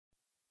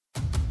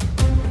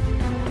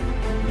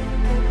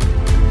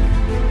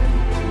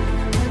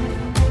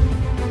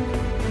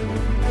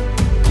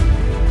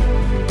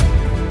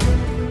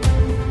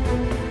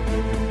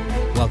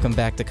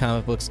Welcome back to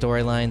Comic Book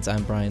Storylines.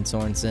 I'm Brian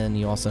Sorensen.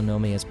 You also know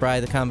me as Bri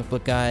the Comic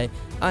Book Guy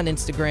on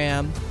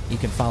Instagram. You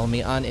can follow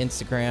me on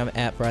Instagram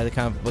at Bri the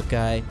Comic Book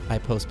Guy. I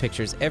post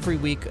pictures every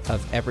week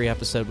of every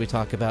episode we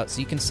talk about so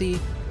you can see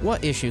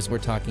what issues we're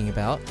talking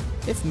about.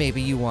 If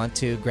maybe you want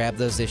to grab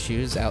those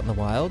issues out in the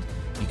wild,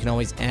 you can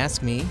always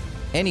ask me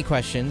any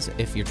questions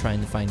if you're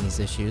trying to find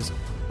these issues.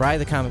 Bri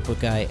the Comic Book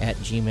Guy at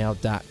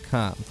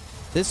gmail.com.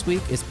 This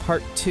week is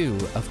part 2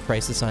 of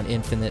Crisis on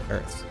Infinite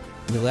Earths.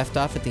 We left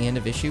off at the end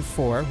of issue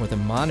 4 where the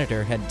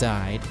Monitor had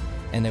died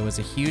and there was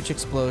a huge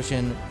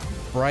explosion,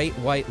 bright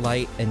white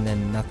light, and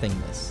then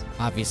nothingness.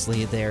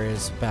 Obviously there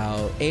is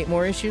about 8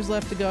 more issues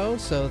left to go,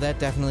 so that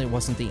definitely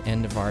wasn't the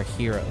end of our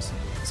heroes.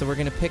 So we're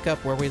going to pick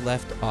up where we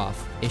left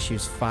off.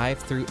 Issues 5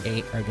 through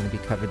 8 are going to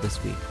be covered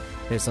this week.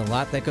 There's a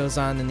lot that goes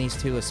on in these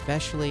two,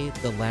 especially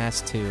the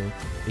last two,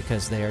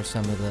 because they are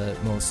some of the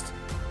most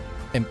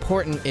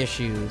important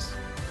issues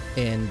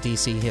in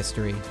DC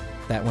history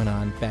that went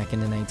on back in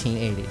the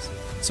 1980s.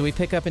 So we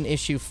pick up in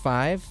issue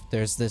 5.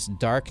 There's this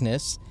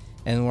darkness,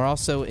 and we're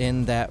also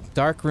in that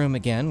dark room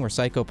again where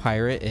Psycho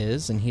Pirate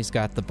is, and he's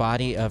got the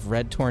body of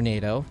Red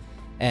Tornado.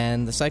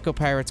 And the Psycho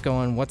Pirate's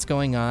going, "What's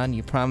going on?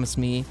 You promised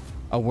me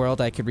a world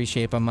I could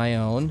reshape on my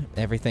own,"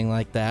 everything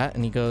like that.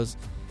 And he goes,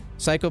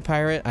 "Psycho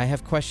Pirate, I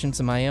have questions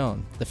of my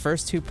own. The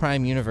first 2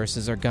 Prime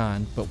universes are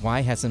gone, but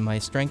why hasn't my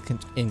strength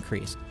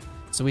increased?"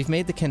 So we've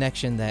made the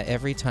connection that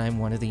every time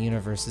one of the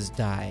universes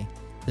die,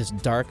 this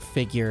dark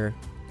figure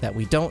that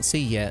we don't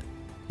see yet,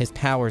 his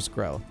powers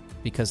grow,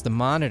 because the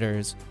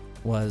Monitor's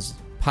was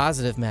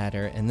positive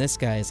matter, and this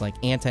guy is like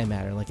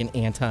antimatter, like an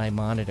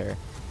anti-Monitor,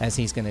 as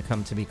he's going to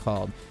come to be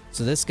called.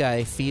 So this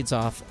guy feeds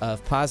off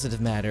of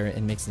positive matter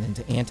and makes it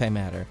into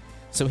antimatter.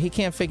 So he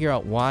can't figure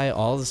out why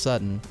all of a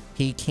sudden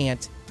he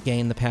can't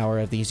gain the power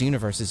of these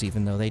universes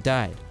even though they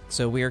died.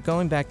 So we are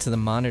going back to the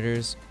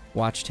Monitor's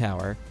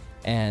watchtower,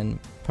 and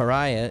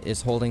Pariah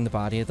is holding the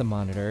body of the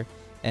Monitor,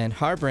 and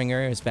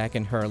Harbinger is back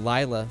in her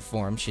Lila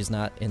form. She's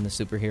not in the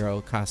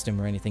superhero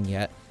costume or anything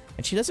yet.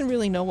 And she doesn't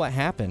really know what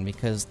happened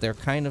because they're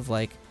kind of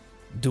like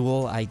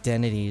dual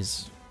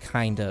identities,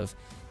 kind of.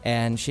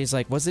 And she's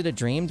like, "Was it a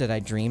dream? Did I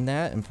dream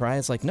that?" And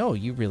Pariah's like, "No,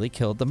 you really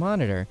killed the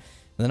Monitor."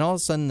 And then all of a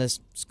sudden this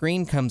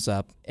screen comes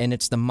up, and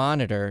it's the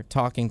Monitor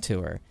talking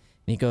to her. And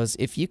he goes,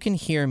 "If you can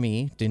hear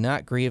me, do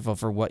not grieve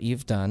over what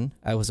you've done.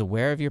 I was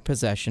aware of your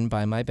possession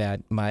by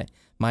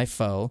my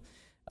foe.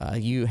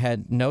 You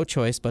had no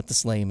choice but to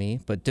slay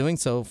me, but doing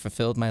so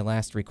fulfilled my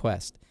last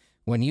request.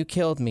 When you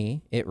killed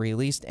me, it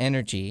released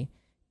energy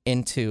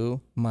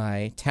into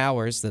my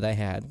towers that I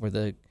had, where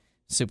the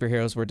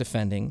superheroes were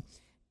defending,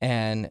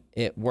 and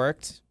it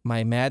worked.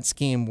 My mad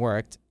scheme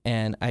worked,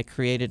 and I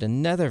created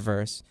another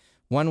verse,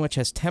 one which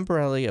has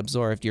temporarily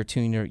absorbed your 2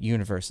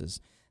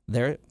 universes.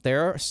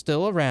 They're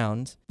still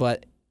around,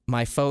 but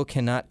my foe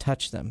cannot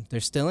touch them. They're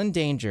still in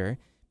danger,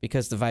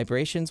 because the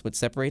vibrations which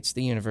separates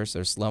the universe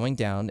are slowing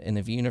down and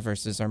the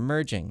universes are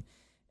merging.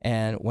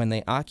 And when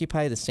they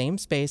occupy the same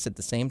space at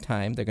the same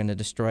time, they're going to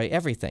destroy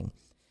everything.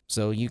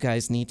 So you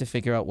guys need to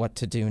figure out what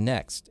to do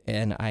next.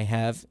 And I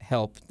have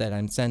help that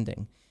I'm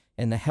sending."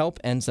 And the help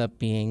ends up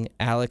being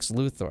Alex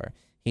Luthor.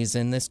 He's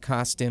in this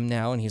costume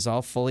now, and he's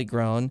all fully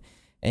grown.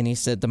 And he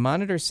said, "The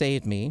Monitor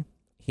saved me.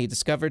 He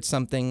discovered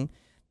something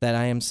that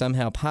I am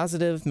somehow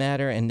positive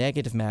matter and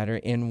negative matter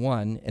in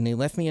one, and he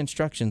left me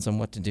instructions on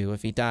what to do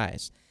if he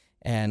dies.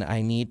 And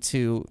I need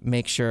to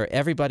make sure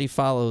everybody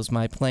follows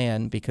my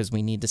plan because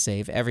we need to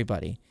save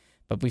everybody."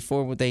 But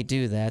before they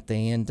do that,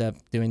 they end up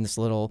doing this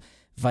little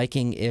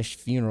Viking-ish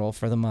funeral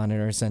for the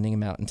Monitor, sending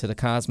him out into the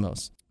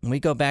cosmos. And we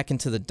go back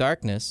into the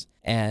darkness,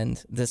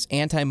 and this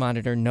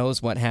anti-Monitor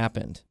knows what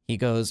happened. He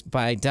goes,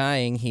 "By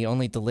dying, he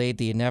only delayed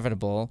the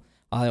inevitable.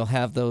 I'll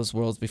have those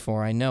worlds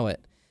before I know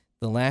it.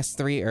 The last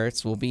 3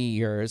 Earths will be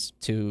yours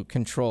to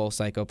control,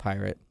 Psycho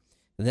Pirate."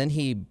 Then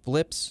he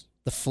blips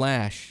the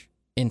Flash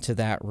into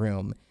that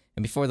room.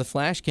 And before the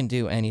Flash can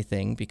do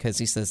anything, because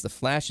he says the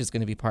Flash is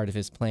going to be part of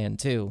his plan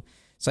too,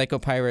 Psycho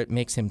Pirate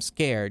makes him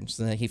scared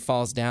so that he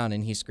falls down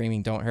and he's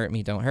screaming, "Don't hurt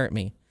me, don't hurt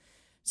me."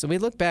 So we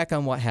look back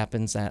on what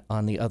happens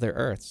on the other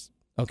Earths.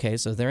 Okay,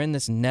 so they're in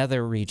this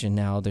nether region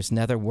now, there's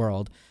nether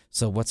world,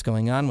 so what's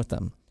going on with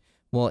them?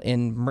 Well,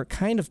 in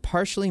kind of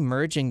partially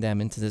merging them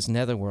into this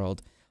nether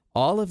world,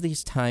 all of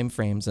these time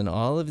frames and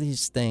all of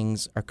these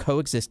things are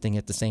coexisting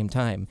at the same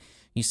time.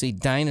 You see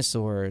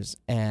dinosaurs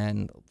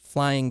and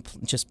flying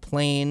just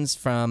planes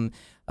from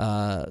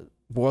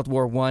World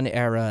War I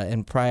era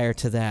and prior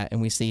to that,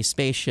 and we see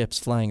spaceships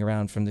flying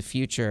around from the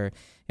future,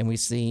 and we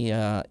see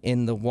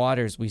in the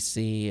waters, we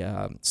see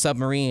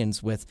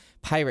submarines with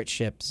pirate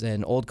ships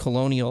and old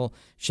colonial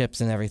ships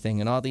and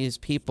everything, and all these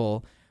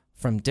people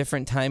from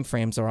different time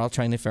frames are all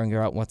trying to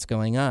figure out what's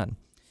going on.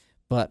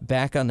 But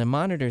back on the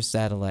Monitor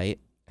satellite,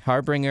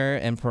 Harbinger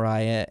and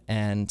Pariah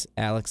and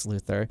Alex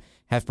Luthor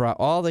have brought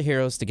all the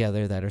heroes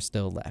together that are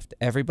still left.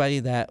 Everybody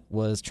that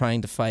was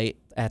trying to fight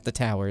at the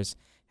towers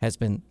has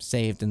been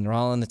saved, and they're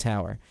all in the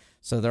tower.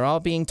 So they're all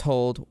being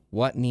told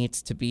what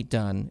needs to be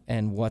done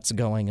and what's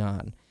going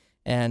on.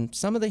 And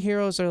some of the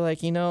heroes are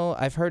like,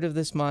 I've heard of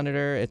this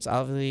monitor. It's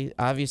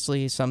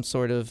obviously some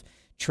sort of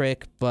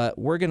trick, but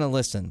we're going to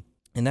listen.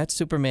 And that's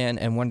Superman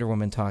and Wonder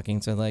Woman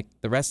talking. So, like,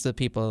 the rest of the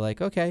people are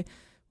like, okay,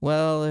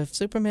 well, if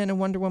Superman and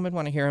Wonder Woman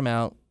want to hear him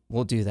out,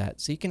 we'll do that.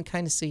 So you can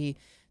kind of see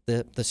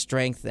the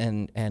strength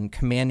and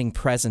commanding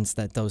presence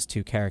that those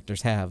two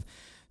characters have.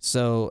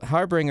 So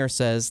Harbinger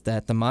says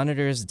that the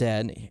monitor is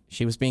dead.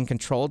 She was being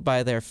controlled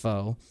by their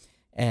foe,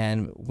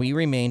 and we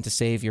remain to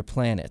save your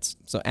planets.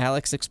 So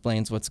Alex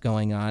explains what's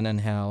going on and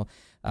how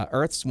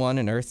Earths 1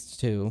 and Earths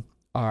 2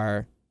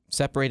 are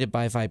separated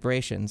by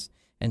vibrations,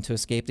 and to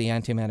escape the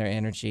antimatter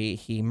energy,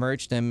 he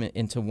merged them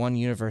into one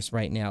universe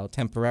right now,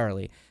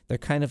 temporarily. They're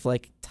kind of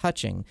like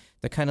touching.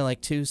 They're kind of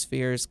like two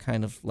spheres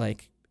kind of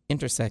like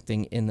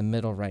intersecting in the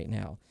middle right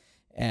now.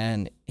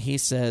 And he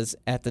says,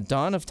 at the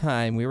dawn of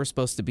time, we were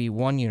supposed to be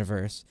one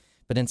universe,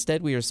 but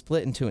instead we are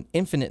split into an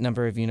infinite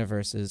number of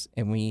universes,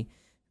 and we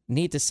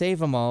need to save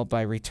them all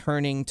by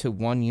returning to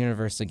one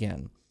universe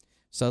again.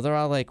 So they're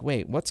all like,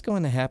 wait, what's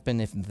going to happen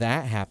if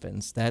that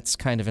happens? That's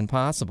kind of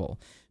impossible.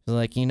 They're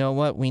like, you know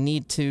what? We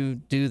need to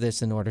do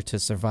this in order to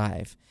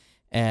survive.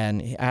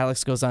 And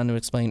Alex goes on to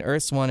explain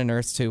Earths 1 and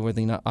Earths 2 were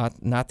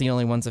not the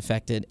only ones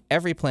affected.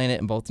 Every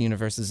planet in both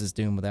universes is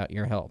doomed without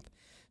your help.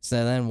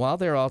 So then while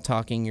they're all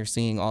talking, you're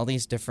seeing all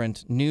these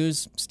different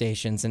news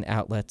stations and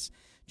outlets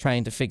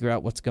trying to figure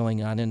out what's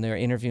going on, and they're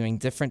interviewing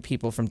different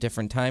people from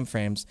different time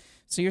frames.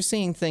 So you're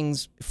seeing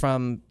things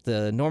from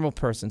the normal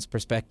person's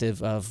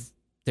perspective of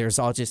there's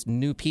all just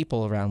new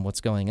people around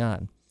what's going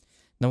on.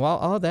 Now, while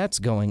all that's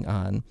going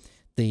on,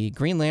 the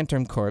Green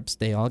Lantern Corps,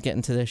 they all get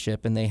into their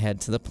ship and they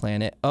head to the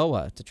planet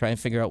Oa to try and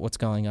figure out what's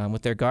going on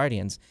with their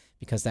Guardians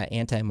because that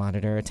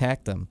Anti-Monitor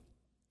attacked them.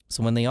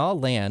 So when they all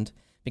land,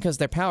 because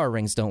their power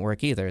rings don't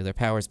work either, their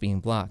power's being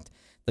blocked,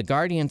 the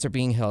Guardians are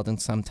being held in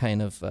some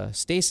kind of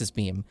stasis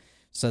beam.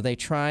 So they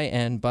try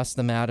and bust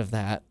them out of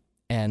that,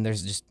 and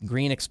there's just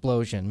green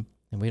explosion,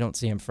 and we don't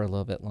see them for a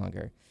little bit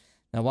longer.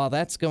 Now, while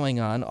that's going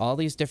on, all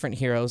these different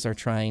heroes are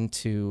trying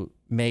to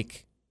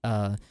make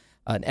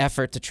an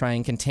effort to try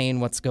and contain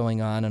what's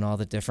going on in all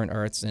the different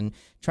Earths and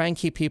try and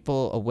keep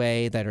people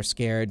away that are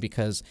scared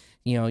because,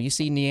 you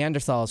see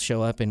Neanderthals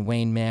show up in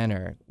Wayne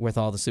Manor with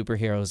all the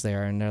superheroes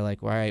there, and they're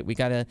like, all right, we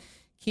got to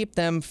keep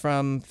them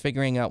from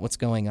figuring out what's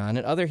going on.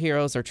 And other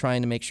heroes are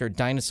trying to make sure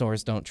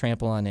dinosaurs don't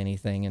trample on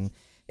anything, and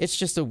it's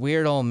just a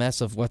weird old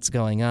mess of what's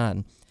going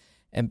on.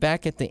 And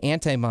back at the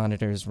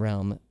Anti-Monitor's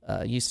realm,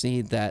 you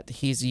see that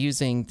he's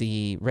using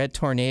the Red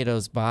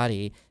Tornado's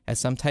body as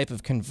some type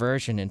of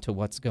conversion into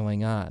what's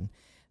going on.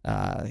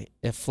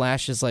 If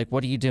Flash is like,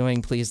 what are you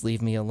doing? Please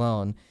leave me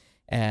alone.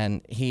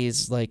 And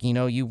he's like,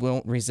 you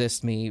won't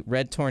resist me.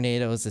 Red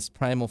Tornado is this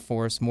primal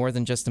force, more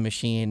than just a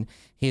machine.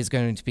 He is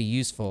going to be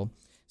useful.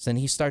 So then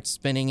he starts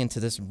spinning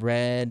into this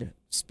red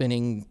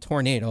spinning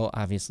tornado,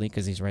 obviously,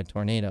 because he's Red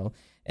Tornado.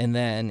 And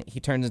then he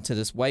turns into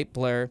this white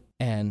blur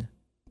and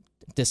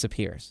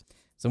disappears.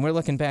 So we're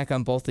looking back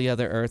on both the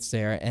other Earths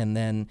there, and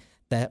then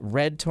that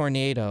red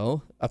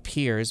tornado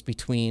appears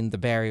between the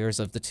barriers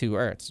of the two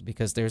Earths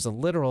because there's a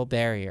literal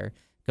barrier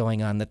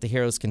going on that the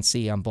heroes can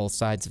see on both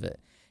sides of it.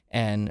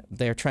 And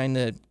they're trying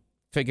to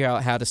figure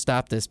out how to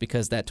stop this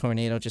because that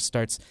tornado just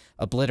starts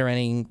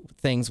obliterating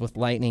things with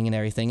lightning and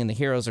everything, and the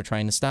heroes are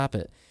trying to stop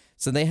it.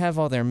 So they have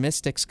all their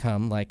mystics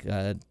come, like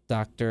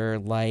Dr.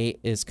 Light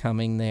is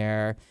coming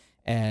there,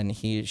 and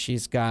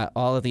she's got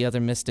all of the other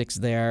mystics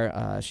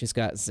there. She's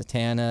got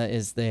Zatanna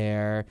is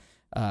there,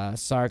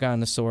 Sargon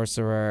the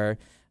Sorcerer,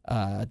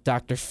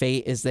 Dr.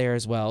 Fate is there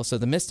as well. So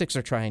the mystics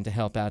are trying to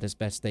help out as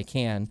best they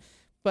can,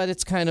 but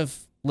it's kind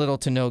of little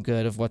to no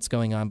good of what's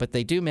going on. But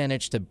they do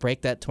manage to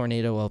break that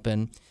tornado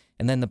open,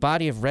 and then the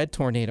body of Red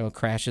Tornado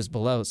crashes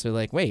below. So they're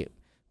like, wait,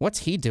 what's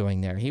he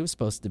doing there? He was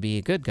supposed to be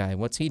a good guy.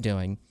 What's he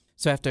doing?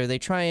 So after they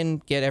try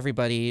and get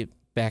everybody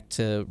back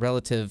to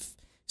relative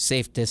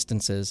safe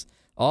distances,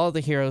 all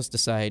the heroes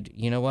decide,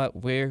 you know what,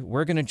 we're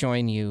going to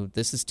join you.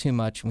 This is too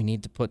much. We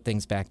need to put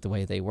things back the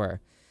way they were.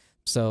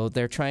 So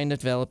they're trying to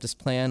develop this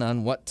plan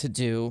on what to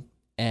do,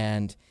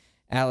 and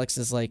Alex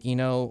is like,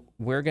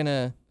 we're going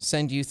to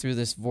send you through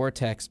this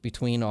vortex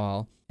between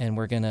all, and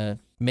we're going to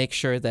make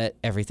sure that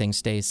everything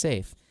stays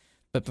safe.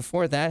 But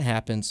before that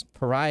happens,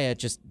 Pariah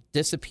just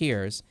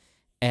disappears,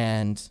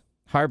 and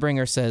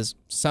Harbinger says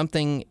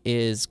something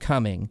is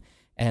coming,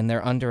 and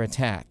they're under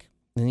attack.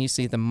 Then you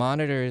see the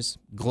Monitor's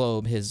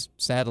globe, his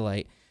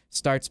satellite,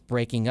 starts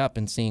breaking up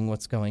and seeing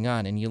what's going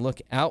on. And you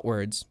look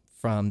outwards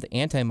from the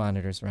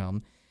Anti-Monitor's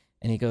realm,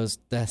 and he goes,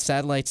 the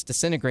satellite's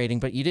disintegrating,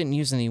 but you didn't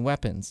use any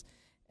weapons.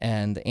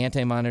 And the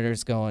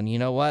Anti-Monitor's going, you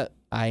know what?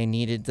 I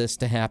needed this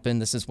to happen.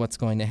 This is what's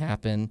going to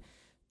happen.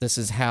 This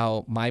is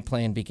how my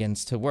plan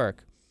begins to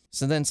work.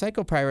 So then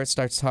Psycho Pirate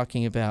starts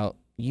talking about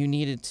you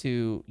need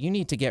to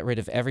get rid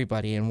of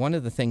everybody, and one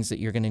of the things that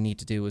you're going to need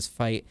to do is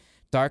fight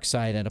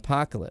Darkseid at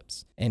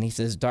Apocalypse. And he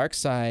says,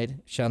 Darkseid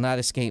shall not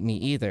escape me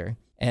either.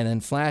 And then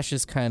Flash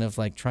is kind of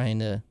like trying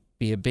to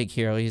be a big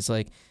hero. He's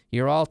like,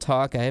 you're all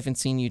talk. I haven't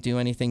seen you do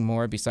anything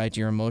more besides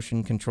your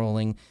emotion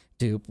controlling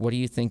dupe. What do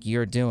you think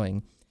you're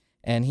doing?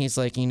 And he's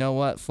like, you know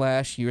what,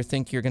 Flash, you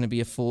think you're going to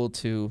be a fool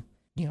to,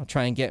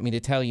 try and get me to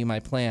tell you my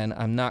plan.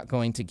 I'm not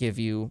going to give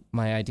you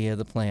my idea of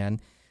the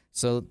plan.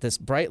 So this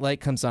bright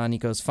light comes on. He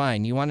goes,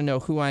 fine, you want to know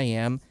who I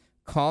am?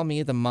 Call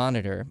me the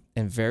Monitor,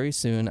 and very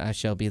soon I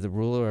shall be the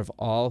ruler of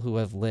all who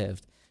have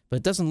lived. But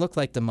it doesn't look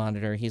like the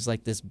Monitor. He's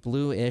like this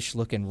bluish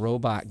looking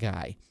robot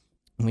guy.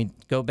 And we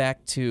go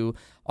back to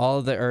all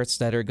of the Earths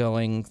that are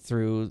going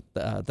through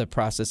the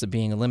process of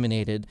being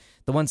eliminated,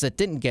 the ones that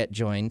didn't get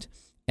joined,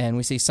 and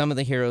we see some of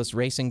the heroes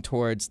racing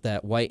towards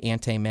that white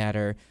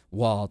antimatter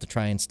wall to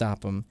try and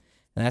stop them.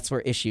 And that's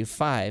where issue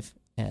 5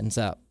 ends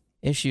up.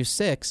 Issue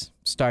 6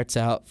 starts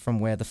out from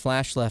where the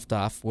Flash left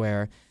off,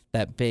 where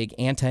that big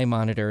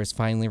anti-Monitor is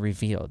finally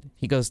revealed.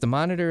 He goes, the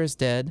Monitor is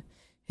dead.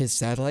 His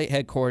satellite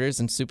headquarters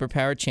and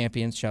superpowered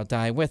champions shall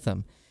die with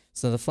him.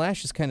 So the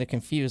Flash is kind of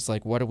confused,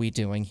 like, what are we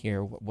doing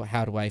here?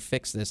 How do I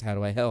fix this? How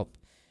do I help?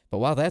 But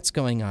while that's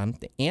going on,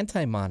 the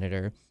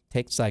anti-Monitor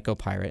takes Psycho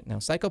Pirate. Now,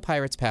 Psycho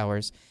Pirate's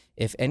powers,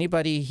 if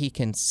anybody he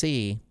can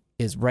see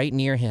is right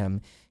near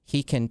him,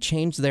 he can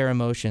change their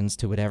emotions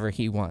to whatever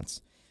he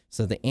wants.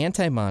 So the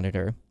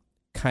anti-Monitor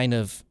kind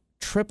of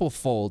triple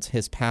folds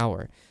his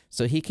power.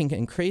 So he can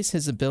increase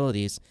his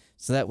abilities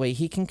so that way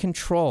he can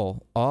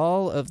control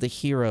all of the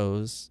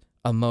heroes'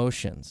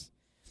 emotions.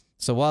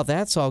 So while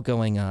that's all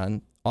going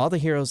on, all the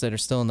heroes that are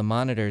still in the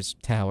Monitor's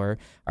tower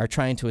are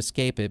trying to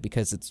escape it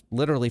because it's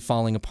literally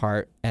falling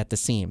apart at the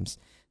seams.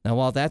 Now,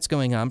 while that's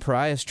going on,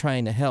 Pariah's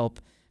trying to help,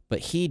 but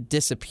he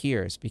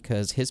disappears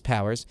because his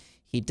powers,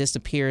 he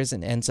disappears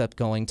and ends up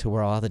going to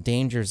where all the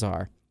dangers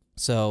are.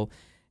 So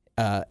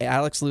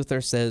Alex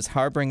Luthor says,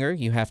 Harbinger,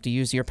 you have to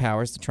use your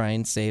powers to try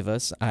and save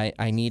us.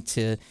 I need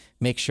to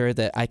make sure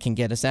that I can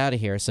get us out of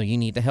here, so you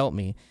need to help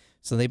me.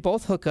 So they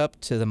both hook up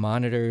to the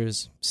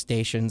Monitor's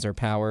stations or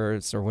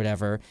powers or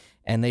whatever,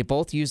 and they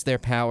both use their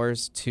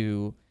powers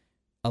to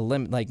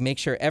make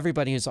sure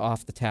everybody is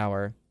off the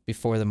tower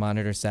before the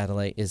Monitor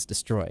satellite is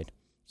destroyed.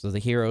 So the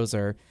heroes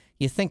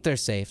you think they're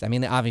safe. I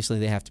mean, obviously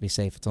they have to be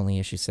safe. It's only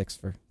issue 6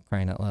 for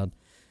crying out loud.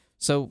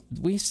 So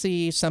we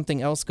see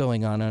something else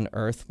going on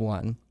Earth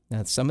 1.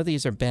 Now, some of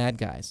these are bad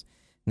guys.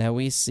 Now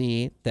we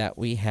see that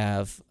we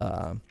have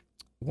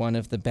one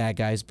of the bad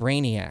guys,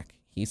 Brainiac.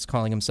 He's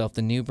calling himself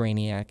the new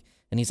Brainiac,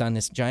 and he's on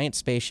this giant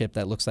spaceship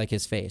that looks like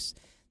his face.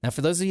 Now,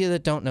 for those of you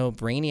that don't know,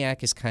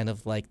 Brainiac is kind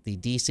of like the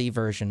DC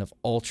version of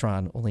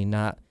Ultron, only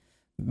not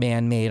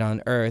man-made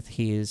on Earth.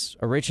 He is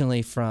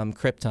originally from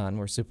Krypton,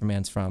 where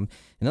Superman's from,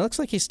 and it looks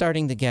like he's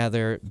starting to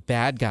gather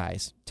bad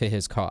guys to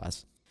his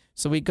cause.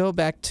 So we go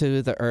back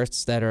to the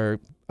Earths that are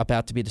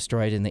about to be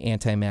destroyed in the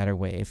antimatter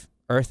wave.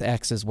 Earth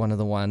X is one of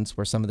the ones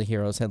where some of the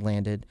heroes had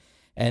landed.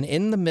 And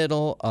in the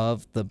middle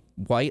of the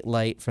white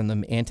light from the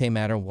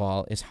antimatter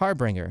wall is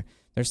Harbinger.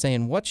 They're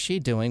saying, what's she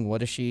doing?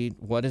 What is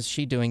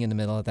she doing in the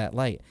middle of that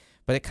light?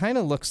 But it kind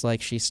of looks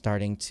like she's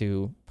starting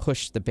to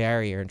push the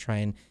barrier and try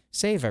and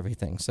save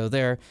everything. So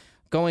they're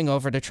going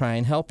over to try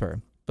and help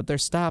her. But they're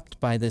stopped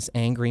by this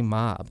angry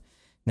mob.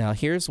 Now,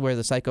 here's where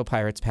the Psycho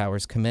Pirate's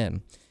powers come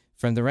in.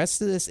 From the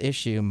rest of this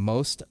issue,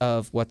 most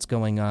of what's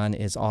going on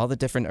is all the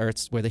different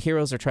Earths where the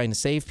heroes are trying to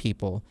save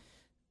people.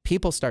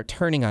 People start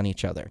turning on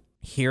each other.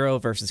 Hero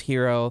versus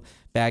hero,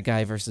 bad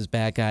guy versus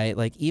bad guy.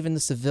 Like, even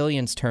the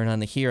civilians turn on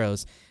the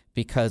heroes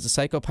because the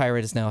Psycho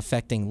Pirate is now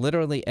affecting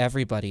literally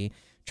everybody,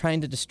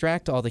 trying to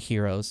distract all the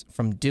heroes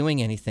from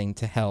doing anything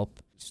to help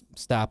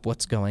stop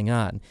what's going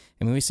on.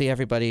 I mean, we see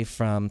everybody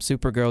from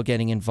Supergirl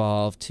getting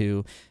involved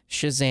to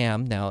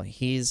Shazam. Now,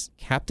 he's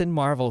Captain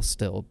Marvel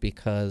still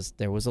because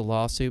there was a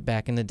lawsuit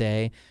back in the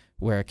day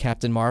where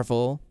Captain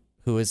Marvel,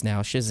 who is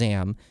now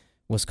Shazam,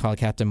 was called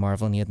Captain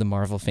Marvel, and he had the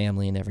Marvel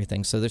family and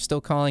everything. So they're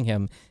still calling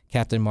him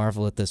Captain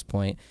Marvel at this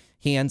point.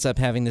 He ends up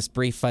having this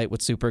brief fight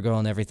with Supergirl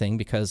and everything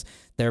because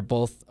they're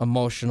both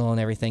emotional and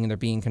everything, and they're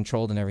being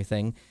controlled and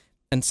everything.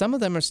 And some of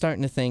them are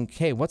starting to think,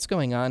 hey, what's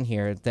going on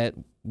here, that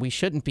we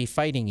shouldn't be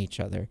fighting each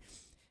other.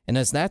 And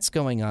as that's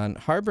going on,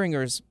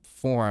 Harbinger's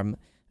form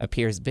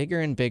appears bigger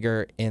and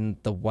bigger in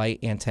the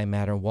white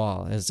antimatter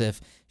wall, as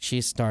if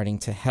she's starting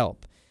to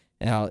help.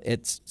 Now,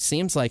 it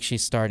seems like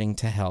she's starting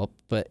to help,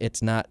 but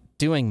it's not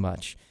doing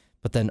much.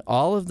 But then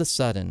all of the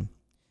sudden,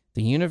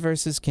 the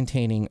universes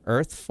containing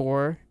Earth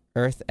 4,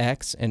 Earth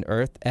X, and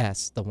Earth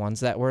S, the ones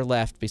that were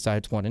left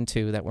besides 1 and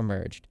 2 that were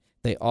merged,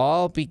 they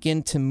all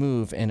begin to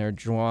move and are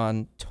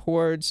drawn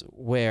towards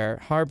where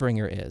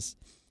Harbinger is.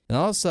 And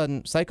all of a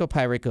sudden, Psycho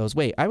Pirate goes,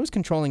 wait, I was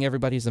controlling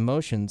everybody's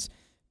emotions.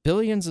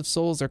 Billions of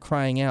souls are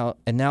crying out,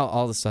 and now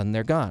all of a sudden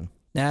they're gone.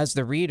 Now, as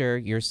the reader,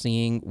 you're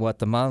seeing what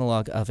the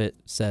monologue of it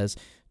says.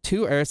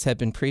 2 Earths had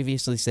been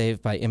previously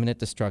saved by imminent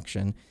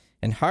destruction,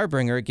 and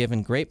Harbinger,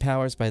 given great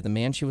powers by the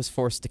man she was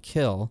forced to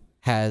kill,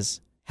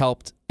 has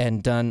helped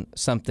and done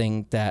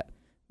something that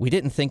we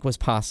didn't think was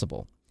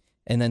possible.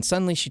 And then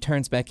suddenly she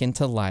turns back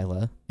into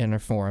Lila in her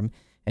form,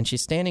 and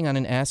she's standing on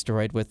an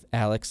asteroid with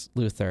Alex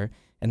Luthor,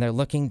 and they're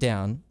looking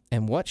down,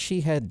 and what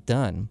she had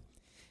done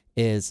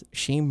is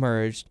she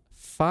merged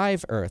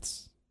 5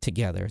 Earths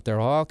together. They're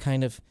all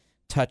kind of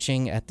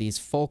touching at these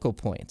focal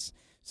points.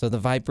 So the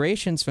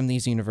vibrations from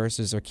these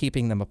universes are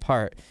keeping them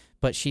apart,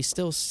 but she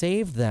still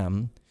saved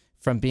them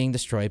from being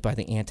destroyed by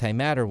the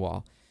antimatter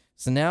wall.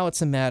 So now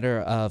it's a matter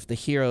of the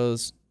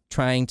heroes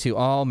trying to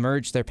all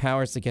merge their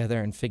powers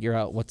together and figure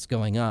out what's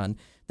going on.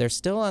 They're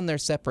still on their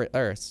separate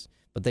Earths,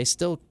 but they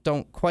still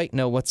don't quite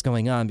know what's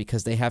going on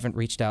because they haven't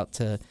reached out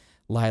to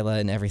Lila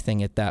and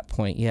everything at that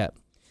point yet.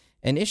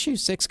 And issue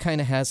 6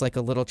 kind of has like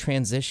a little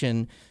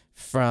transition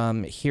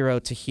from hero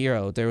to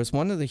hero. There was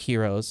one of the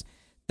heroes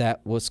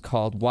that was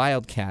called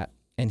Wildcat,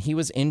 and he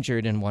was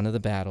injured in one of the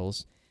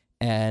battles.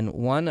 And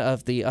one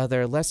of the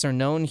other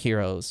lesser-known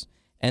heroes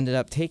ended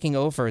up taking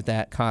over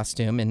that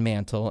costume and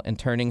mantle and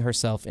turning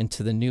herself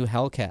into the new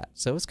Hellcat.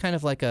 So it was kind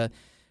of like a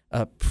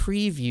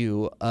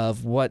preview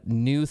of what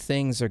new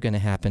things are going to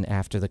happen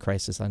after the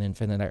Crisis on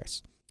Infinite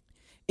Earths.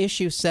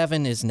 Issue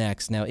 7 is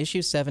next. Now,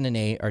 Issue 7 and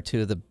 8 are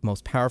two of the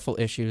most powerful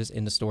issues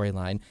in the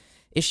storyline.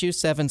 Issue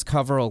 7's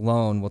cover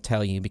alone will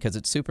tell you, because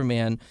it's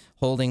Superman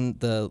holding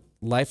the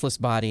lifeless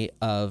body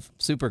of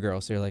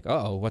Supergirl. So you're like,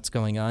 oh, what's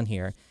going on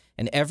here?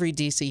 And every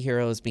DC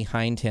hero is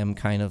behind him,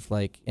 kind of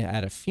like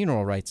at a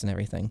funeral rites and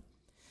everything.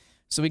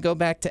 So we go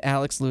back to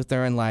Alex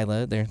Luthor and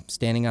Lila. They're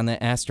standing on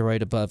the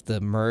asteroid above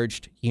the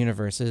merged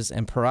universes,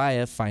 and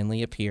Pariah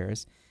finally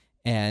appears.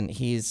 And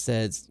he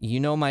says, "You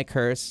know my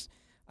curse.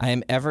 I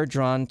am ever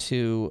drawn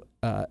to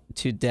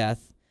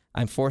death.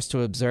 I'm forced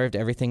to observe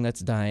everything that's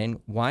dying.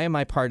 Why am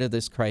I part of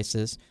this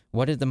crisis?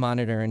 What did the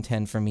Monitor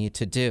intend for me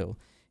to do?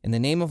 In the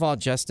name of all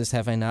justice,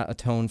 have I not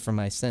atoned for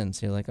my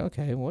sins?" You're like,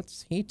 okay,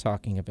 what's he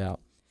talking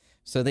about?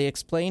 So they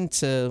explain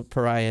to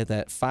Pariah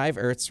that 5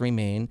 Earths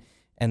remain,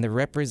 and the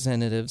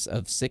representatives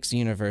of 6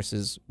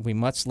 universes, we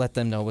must let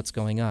them know what's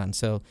going on.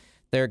 So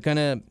they're going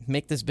to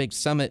make this big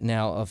summit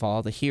now of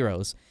all the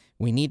heroes.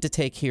 We need to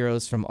take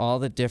heroes from all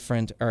the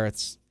different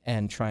Earths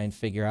and try and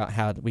figure out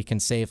how we can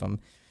save them.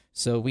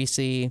 So we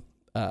see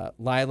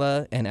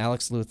Lila and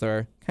Alex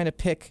Luthor kind of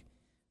pick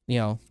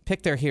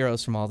their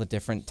heroes from all the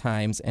different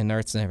times and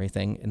Earths and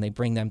everything, and they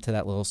bring them to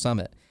that little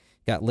summit.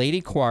 Got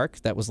Lady Quark,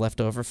 that was left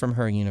over from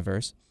her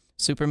universe,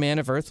 Superman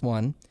of Earth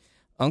 1,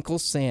 Uncle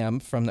Sam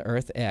from the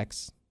Earth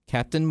X,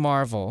 Captain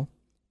Marvel,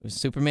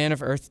 Superman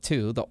of Earth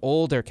 2, the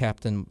older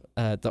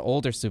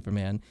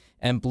Superman,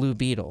 and Blue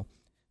Beetle.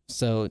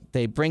 So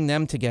they bring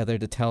them together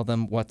to tell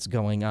them what's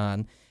going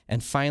on.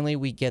 And finally,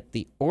 we get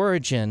the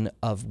origin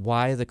of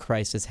why the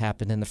crisis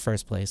happened in the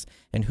first place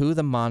and who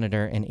the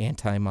Monitor and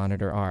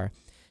Anti-Monitor are.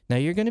 Now,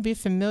 you're going to be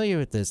familiar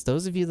with this.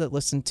 Those of you that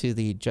listen to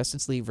the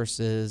Justice League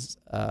versus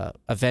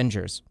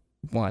Avengers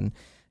one,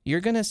 you're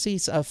going to see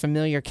a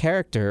familiar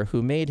character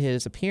who made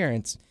his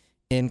appearance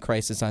in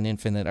Crisis on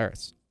Infinite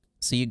Earths.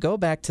 So you go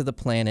back to the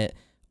planet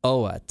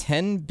Oa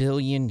 10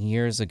 billion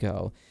years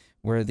ago,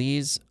 where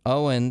these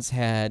Oans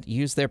had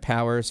used their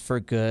powers for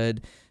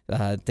good.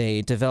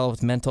 They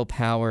developed mental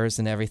powers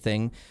and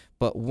everything,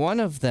 but one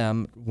of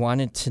them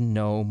wanted to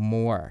know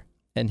more,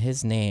 and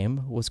his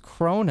name was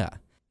Krona.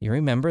 You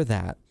remember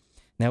that.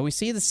 Now, we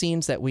see the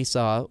scenes that we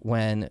saw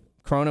when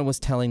Krona was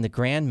telling the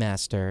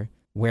Grandmaster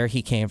where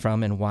he came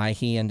from and why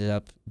he ended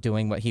up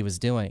doing what he was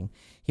doing.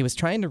 He was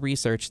trying to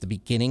research the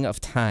beginning of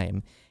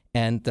time,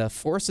 and the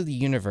force of the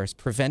universe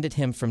prevented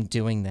him from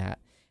doing that.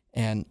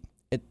 And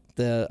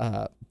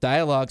the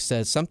dialogue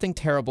says something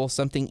terrible,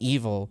 something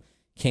evil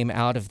came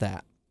out of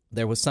that.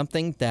 There was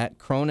something that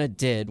Krona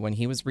did when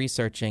he was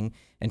researching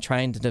and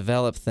trying to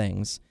develop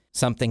things.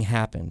 Something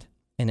happened.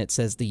 And it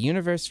says the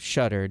universe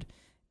shuddered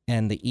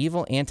and the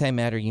evil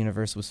antimatter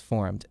universe was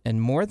formed.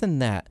 And more than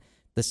that,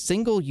 the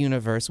single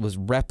universe was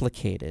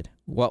replicated.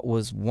 What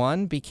was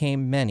one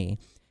became many.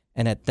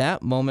 And at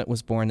that moment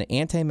was born the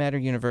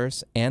antimatter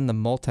universe and the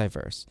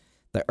multiverse.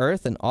 The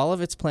Earth and all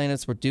of its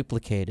planets were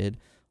duplicated.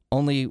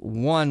 Only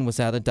one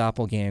was out of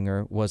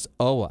doppelganger, was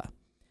Oa.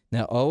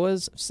 Now,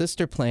 Oa's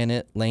sister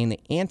planet lay in the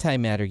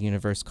antimatter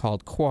universe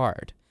called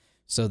Quard.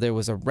 So there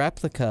was a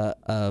replica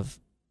of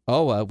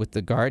Oa with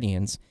the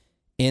Guardians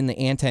in the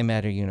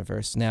antimatter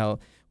universe. Now,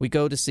 we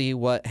go to see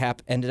what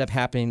ended up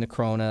happening to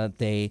Krona.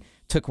 They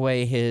took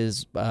away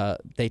his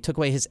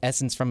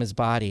essence from his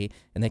body,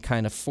 and they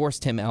kind of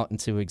forced him out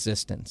into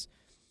existence.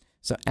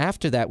 So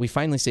after that, we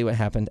finally see what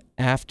happened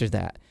after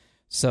that.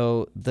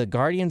 So the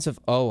Guardians of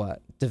Oa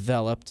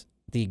developed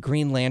the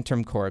Green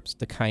Lantern Corps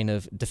to kind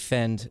of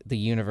defend the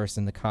universe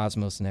and the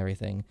cosmos and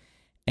everything.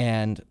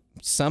 And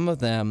some of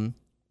them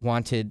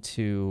wanted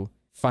to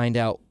find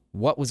out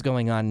what was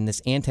going on in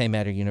this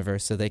antimatter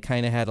universe, so they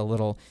kind of had a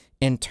little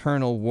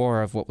internal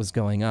war of what was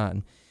going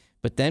on.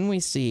 But then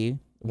we see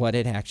what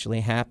had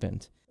actually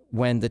happened.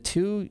 When the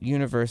two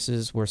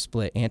universes were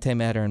split,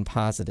 antimatter and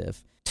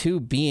positive, two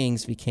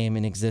beings became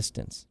in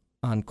existence.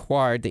 On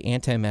Quard, the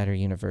antimatter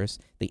universe,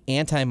 the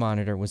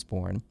Anti-Monitor was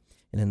born.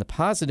 And in the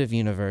positive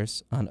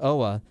universe, on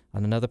Oa,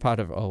 on another part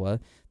of Oa,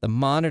 the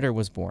Monitor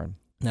was born.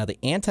 Now, the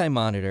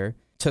Anti-Monitor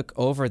took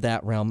over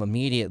that realm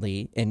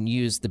immediately and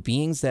used the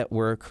beings that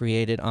were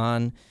created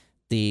on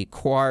the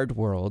Quard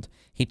world.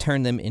 He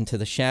turned them into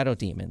the Shadow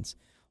Demons,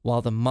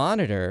 while the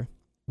Monitor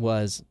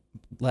was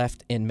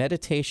left in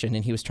meditation,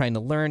 and he was trying to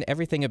learn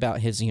everything about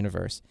his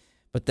universe.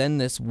 But then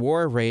this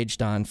war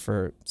raged on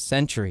for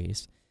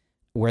centuries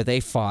where they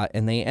fought,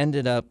 and they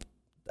ended up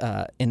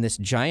in this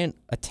giant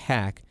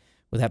attack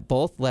that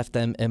both left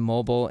them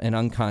immobile and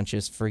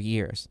unconscious for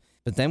years.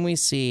 But then we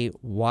see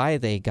why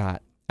they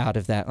got out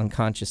of that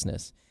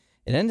unconsciousness.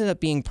 It ended up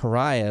being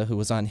Pariah, who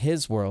was on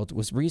his world,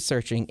 was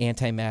researching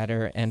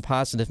antimatter and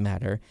positive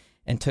matter,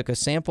 and took a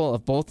sample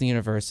of both the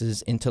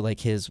universes into like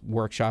his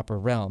workshop or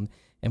realm.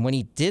 And when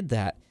he did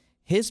that,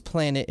 his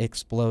planet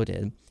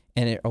exploded,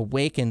 and it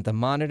awakened the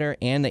Monitor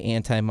and the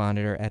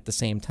Anti-Monitor at the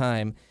same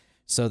time.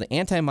 So the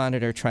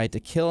Anti-Monitor tried to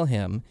kill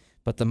him,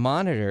 but the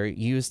Monitor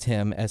used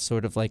him as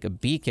sort of like a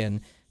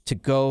beacon to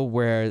go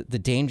where the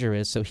danger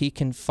is so he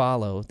can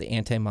follow the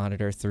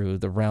Anti-Monitor through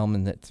the realm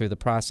and through the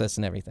process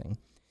and everything.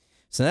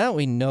 So now that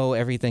we know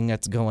everything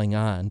that's going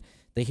on,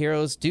 the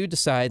heroes do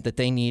decide that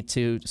they need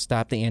to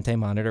stop the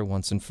Anti-Monitor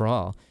once and for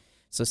all.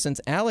 So since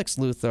Alex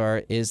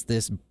Luthor is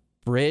this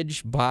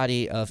bridge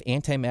body of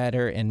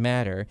antimatter and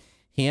matter,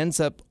 he ends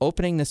up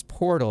opening this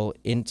portal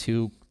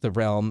into the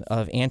realm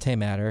of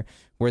antimatter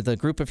where the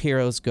group of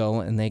heroes go,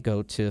 and they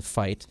go to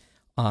fight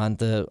on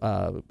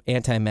the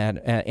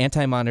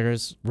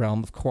Anti-Monitor's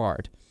realm of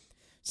Quard.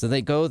 So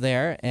they go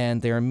there,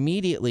 and they're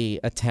immediately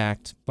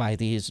attacked by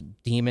these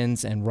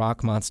demons and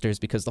rock monsters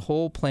because the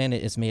whole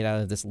planet is made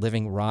out of this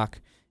living rock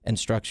and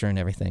structure and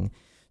everything.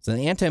 So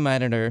the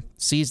Anti-Monitor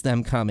sees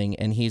them coming,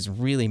 and he's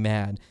really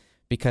mad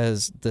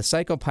because the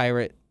Psycho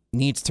Pirate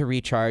needs to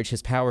recharge.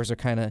 His powers are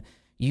kind of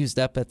used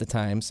up at the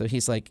time. So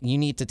he's like, you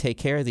need to take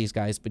care of these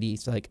guys. But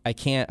he's like, I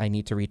can't. I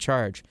need to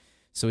recharge.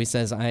 So he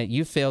says,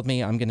 you failed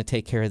me. I'm going to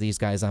take care of these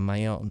guys on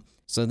my own.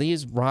 So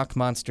these rock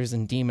monsters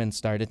and demons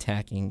start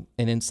attacking,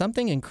 and then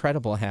something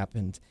incredible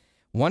happened.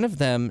 One of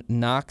them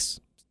knocks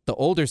the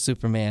older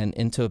Superman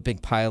into a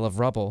big pile of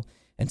rubble,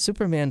 and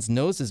Superman's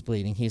nose is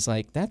bleeding. He's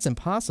like, that's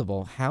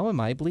impossible. How am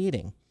I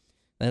bleeding?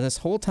 Now, this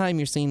whole time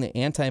you're seeing the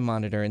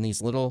Anti-Monitor in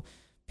these little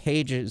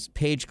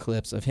page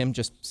clips of him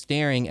just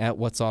staring at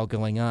what's all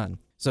going on.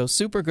 So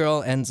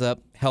Supergirl ends up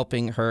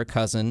helping her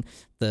cousin,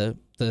 the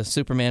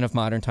Superman of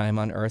modern time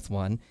on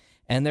Earth-1,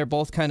 and they're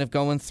both kind of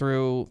going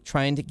through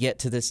trying to get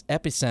to this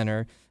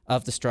epicenter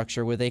of the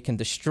structure where they can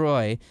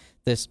destroy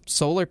this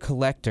solar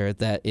collector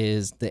that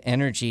is the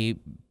energy,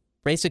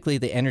 basically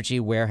the energy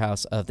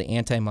warehouse of the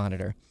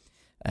Anti-Monitor.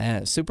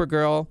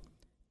 Supergirl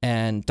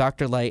and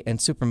Dr. Light and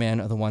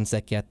Superman are the ones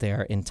that get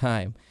there in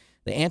time.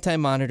 The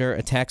Anti-Monitor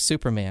attacks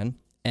Superman,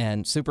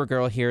 and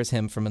Supergirl hears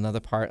him from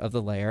another part of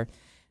the lair,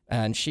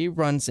 and she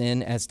runs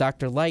in as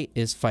Dr. Light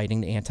is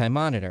fighting the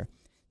Anti-Monitor.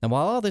 Now,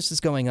 while all this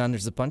is going on,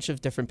 there's a bunch of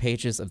different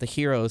pages of the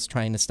heroes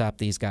trying to stop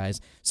these guys,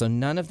 so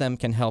none of them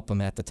can help them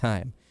at the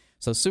time.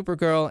 So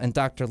Supergirl and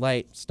Dr.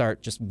 Light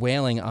start just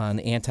wailing on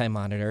the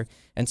Anti-Monitor,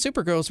 and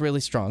Supergirl's really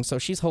strong, so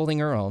she's holding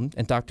her own,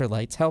 and Dr.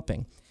 Light's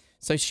helping.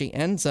 So she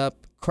ends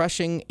up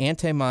crushing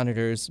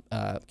Anti-Monitor's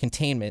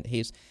containment.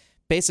 He's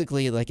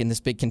basically like in this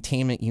big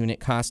containment unit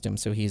costume,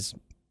 so he's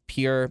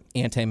pure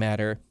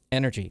antimatter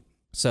energy.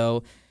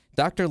 So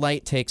Dr.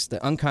 Light takes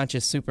the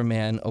unconscious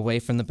Superman away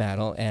from the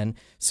battle, and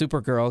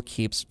Supergirl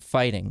keeps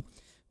fighting.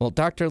 Well,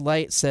 Dr.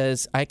 Light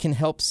says, I can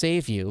help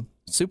save you.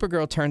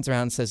 Supergirl turns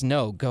around and says,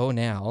 no, go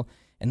now.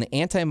 And the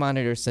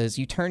Anti-Monitor says,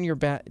 you turn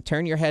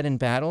your head in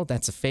battle,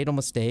 that's a fatal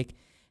mistake,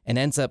 and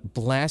ends up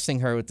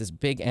blasting her with this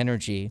big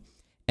energy,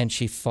 and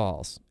she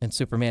falls. And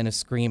Superman is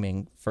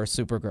screaming for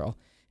Supergirl.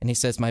 And he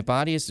says, my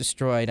body is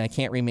destroyed, I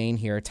can't remain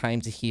here,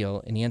 time to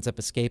heal. And he ends up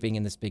escaping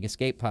in this big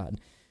escape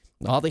pod.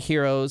 All the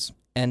heroes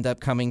end up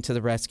coming to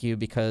the rescue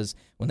because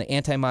when the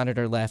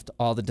Anti-Monitor left,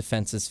 all the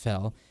defenses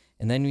fell.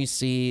 And then we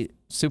see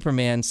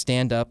Superman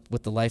stand up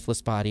with the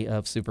lifeless body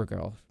of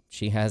Supergirl.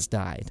 She has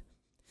died.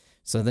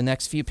 So the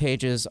next few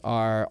pages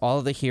are all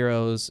of the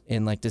heroes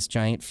in like this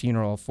giant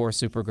funeral for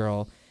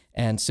Supergirl,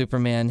 and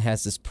Superman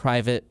has this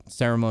private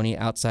ceremony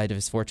outside of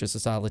his Fortress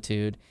of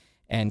Solitude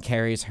and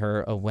carries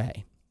her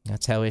away.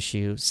 That's how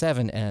issue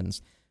 7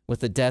 ends, with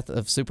the death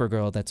of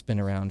Supergirl that's been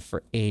around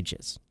for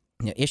ages.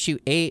 Now, issue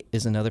 8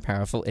 is another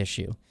powerful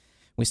issue.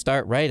 We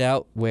start right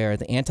out where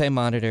the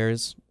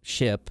Anti-Monitor's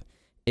ship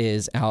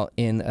is out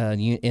in the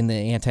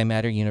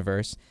antimatter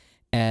universe,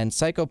 and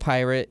Psycho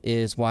Pirate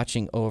is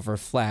watching over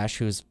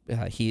Flash,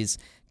 he's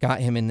got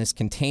him in this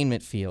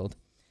containment field.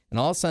 And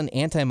all of a sudden,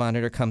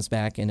 Anti-Monitor comes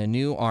back in a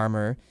new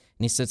armor,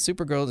 and he said,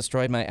 Supergirl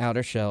destroyed my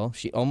outer shell.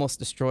 She almost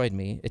destroyed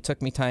me. It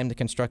took me time to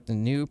construct a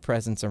new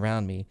presence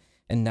around me,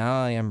 and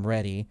now I am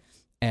ready,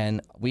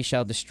 and we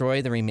shall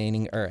destroy the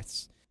remaining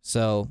Earths.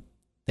 So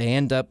they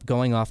end up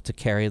going off to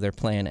carry their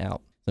plan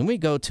out. Then we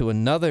go to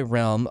another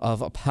realm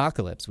of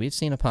Apocalypse. We've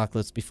seen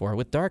Apocalypse before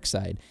with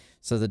Darkseid.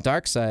 So the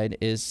Darkseid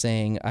is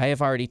saying, I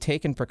have already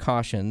taken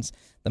precautions.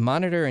 The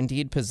Monitor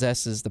indeed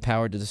possesses the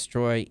power to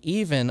destroy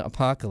even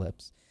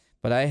Apocalypse.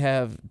 But I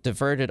have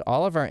diverted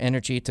all of our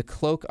energy to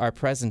cloak our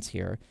presence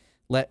here.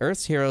 Let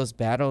Earth's heroes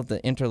battle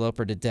the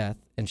interloper to death,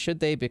 and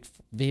should they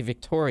be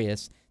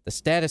victorious, the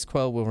status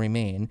quo will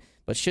remain.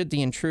 But should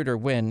the intruder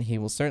win, he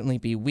will certainly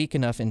be weak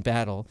enough in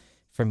battle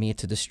for me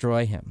to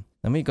destroy him.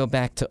 Then we go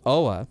back to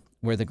Oa,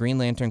 where the Green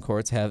Lantern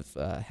Corps have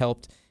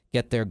helped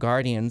get their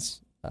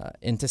Guardians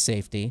into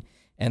safety,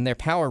 and their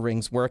power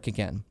rings work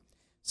again.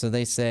 So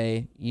they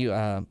say, you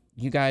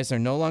guys are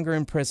no longer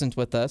imprisoned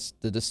with us.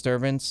 The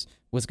disturbance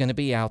was going to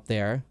be out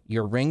there.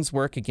 Your rings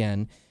work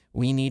again.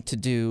 We need to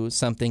do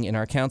something in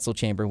our council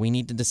chamber. We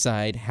need to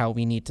decide how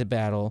we need to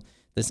battle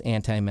this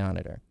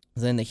Anti-Monitor.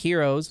 Then the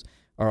heroes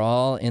are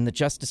all in the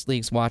Justice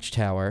League's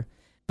watchtower,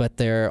 but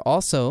they're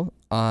also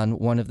on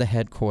one of the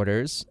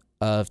headquarters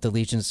of the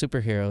Legion of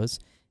Superheroes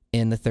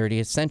in the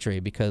 30th century,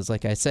 because,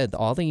 like I said,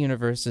 all the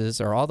universes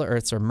or all the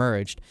Earths are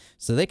merged,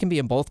 so they can be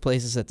in both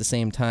places at the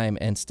same time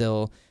and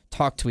still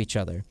talk to each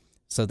other.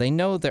 So they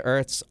know the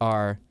Earths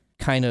are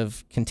kind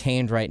of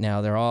contained right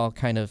now. They're all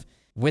kind of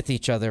with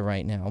each other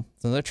right now.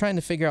 So they're trying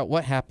to figure out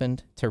what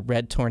happened to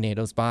Red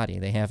Tornado's body.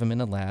 They have him in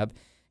a lab,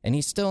 and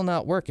he's still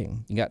not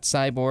working. You got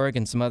Cyborg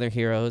and some other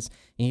heroes,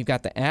 and you've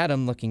got the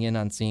Atom looking in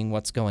on seeing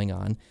what's going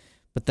on.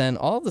 But then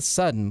all of a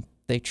sudden,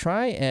 they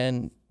try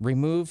and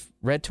remove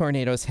Red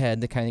Tornado's head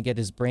to kind of get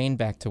his brain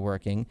back to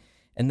working,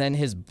 and then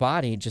his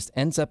body just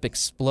ends up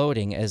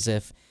exploding as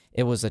if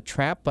it was a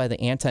trap by the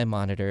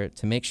Anti-Monitor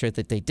to make sure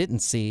that they didn't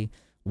see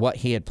what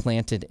he had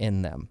planted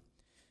in them.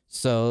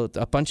 So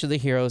a bunch of the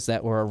heroes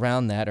that were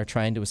around that are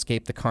trying to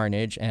escape the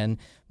carnage, and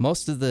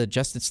most of the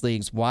Justice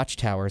League's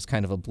watchtower is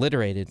kind of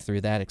obliterated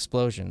through that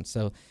explosion.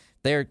 So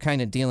they're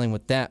kind of dealing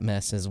with that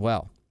mess as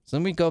well. So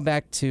then we go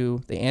back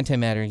to the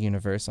antimatter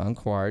universe on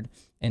Quard,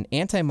 and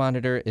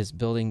Anti-Monitor is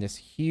building this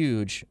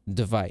huge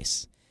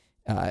device.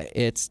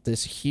 It's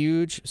this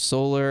huge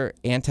solar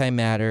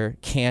antimatter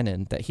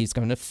cannon that he's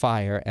going to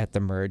fire at the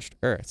merged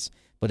Earths,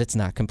 but it's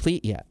not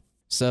complete yet.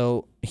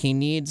 So he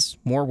needs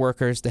more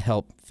workers to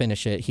help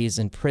finish it. He's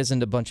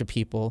imprisoned a bunch of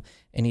people,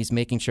 and he's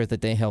making sure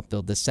that they help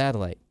build this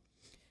satellite.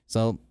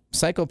 So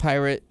Psycho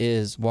Pirate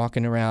is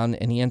walking around,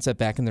 and he ends up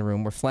back in the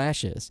room where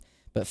Flash is.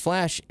 But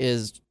Flash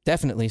is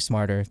definitely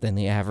smarter than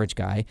the average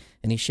guy,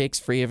 and he shakes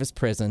free of his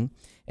prison,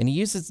 and he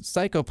uses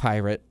Psycho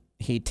Pirate.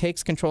 He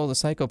takes control of the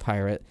Psycho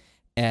Pirate,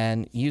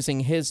 and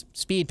using his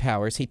speed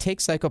powers, he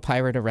takes Psycho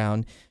Pirate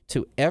around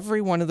to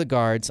every one of the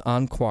guards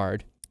on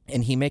Quard,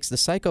 and he makes the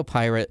Psycho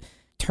Pirate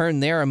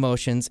turn their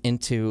emotions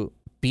into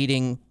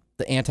beating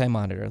the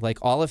Anti-Monitor. Like,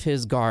 all of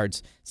his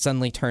guards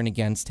suddenly turn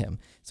against him.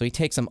 So he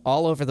takes them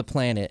all over the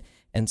planet,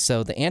 and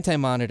so the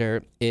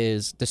Anti-Monitor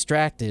is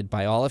distracted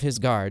by all of his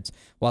guards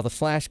while the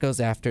Flash goes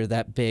after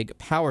that big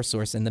power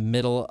source in the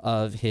middle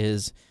of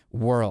his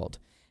world.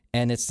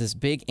 And it's this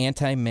big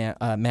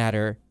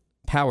antimatter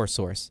power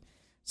source.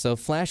 So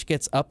Flash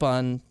gets up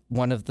on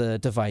one of the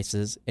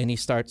devices, and he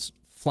starts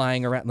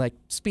flying around, like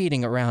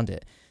speeding around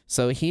it.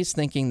 So he's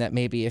thinking that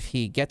maybe if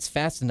he gets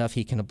fast enough,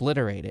 he can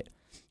obliterate it.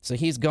 So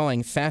he's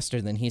going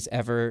faster than he's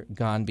ever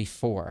gone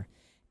before.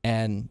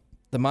 And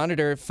the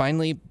Monitor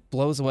finally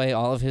blows away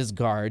all of his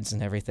guards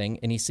and everything,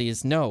 and he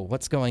sees, no,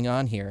 what's going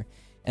on here?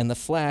 And the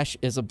Flash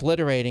is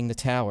obliterating the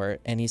tower,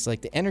 and he's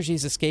like, the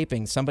energy's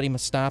escaping, somebody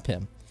must stop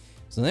him.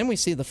 So then we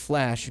see the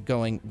Flash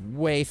going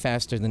way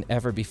faster than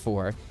ever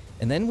before,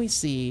 and then we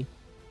see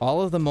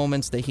all of the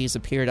moments that he's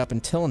appeared up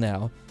until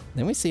now.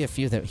 Then we see a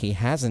few that he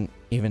hasn't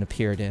even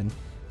appeared in,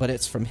 but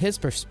it's from his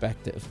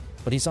perspective.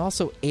 But he's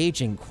also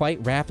aging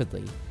quite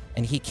rapidly,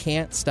 and he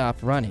can't stop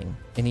running.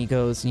 And he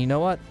goes, you know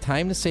what?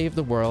 Time to save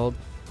the world.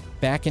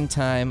 Back in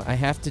time, I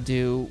have to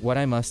do what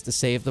I must to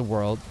save the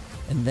world.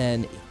 And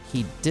then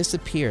he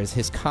disappears.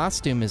 His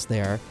costume is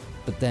there,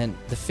 but then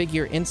the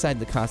figure inside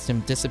the costume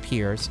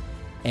disappears,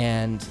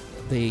 and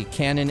the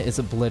cannon is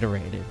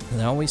obliterated.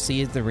 And all we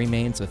see is the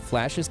remains of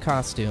Flash's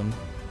costume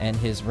and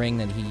his ring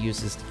that he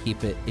uses to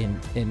keep it in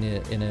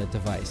a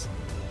device.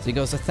 So he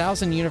goes,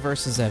 1,000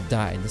 universes have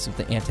died. This is what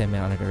the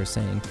Anti-Monitor is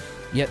saying.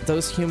 Yet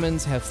those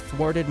humans have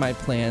thwarted my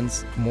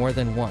plans more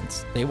than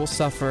once. They will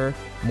suffer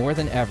more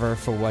than ever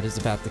for what is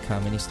about to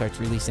come. And he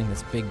starts releasing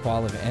this big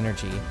ball of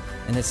energy.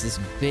 And it's this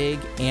big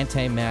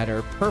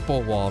antimatter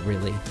purple wall,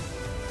 really.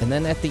 And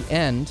then at the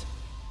end,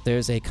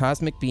 there's a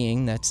cosmic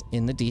being that's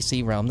in the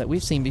DC realm that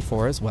we've seen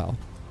before as well.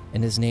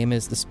 And his name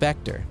is the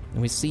Spectre.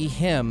 And we see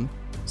him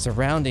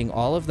surrounding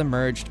all of the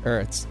merged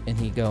Earths. And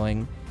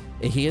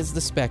he is the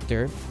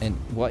Spectre, and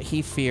what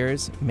he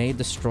fears may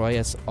destroy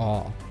us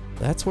all.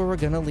 That's where we're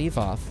going to leave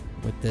off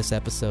with this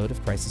episode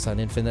of Crisis on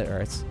Infinite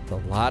Earths. A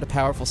lot of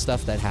powerful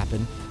stuff that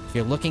happened. If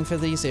you're looking for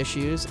these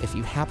issues, if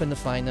you happen to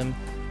find them,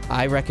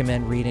 I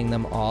recommend reading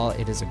them all.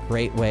 It is a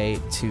great way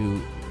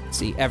to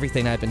see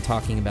everything I've been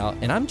talking about,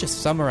 and I'm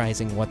just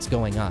summarizing what's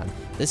going on.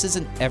 This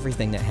isn't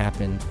everything that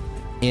happened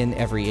in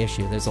every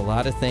issue. There's a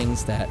lot of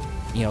things that,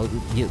 you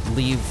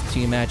leave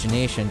to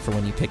imagination for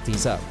when you pick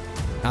these up.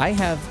 I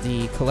have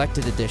the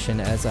collected edition,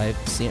 as I've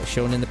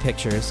shown in the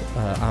pictures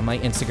on my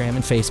Instagram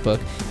and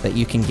Facebook, that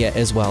you can get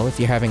as well if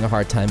you're having a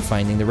hard time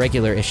finding the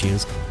regular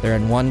issues. They're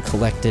in one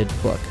collected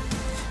book.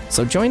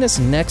 So join us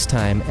next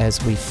time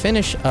as we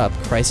finish up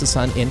Crisis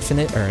on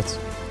Infinite Earths.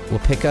 We'll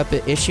pick up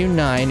at issue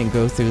 9 and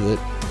go through the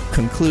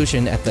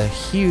conclusion at the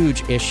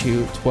huge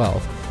issue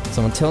 12.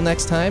 So until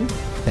next time,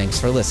 thanks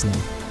for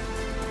listening.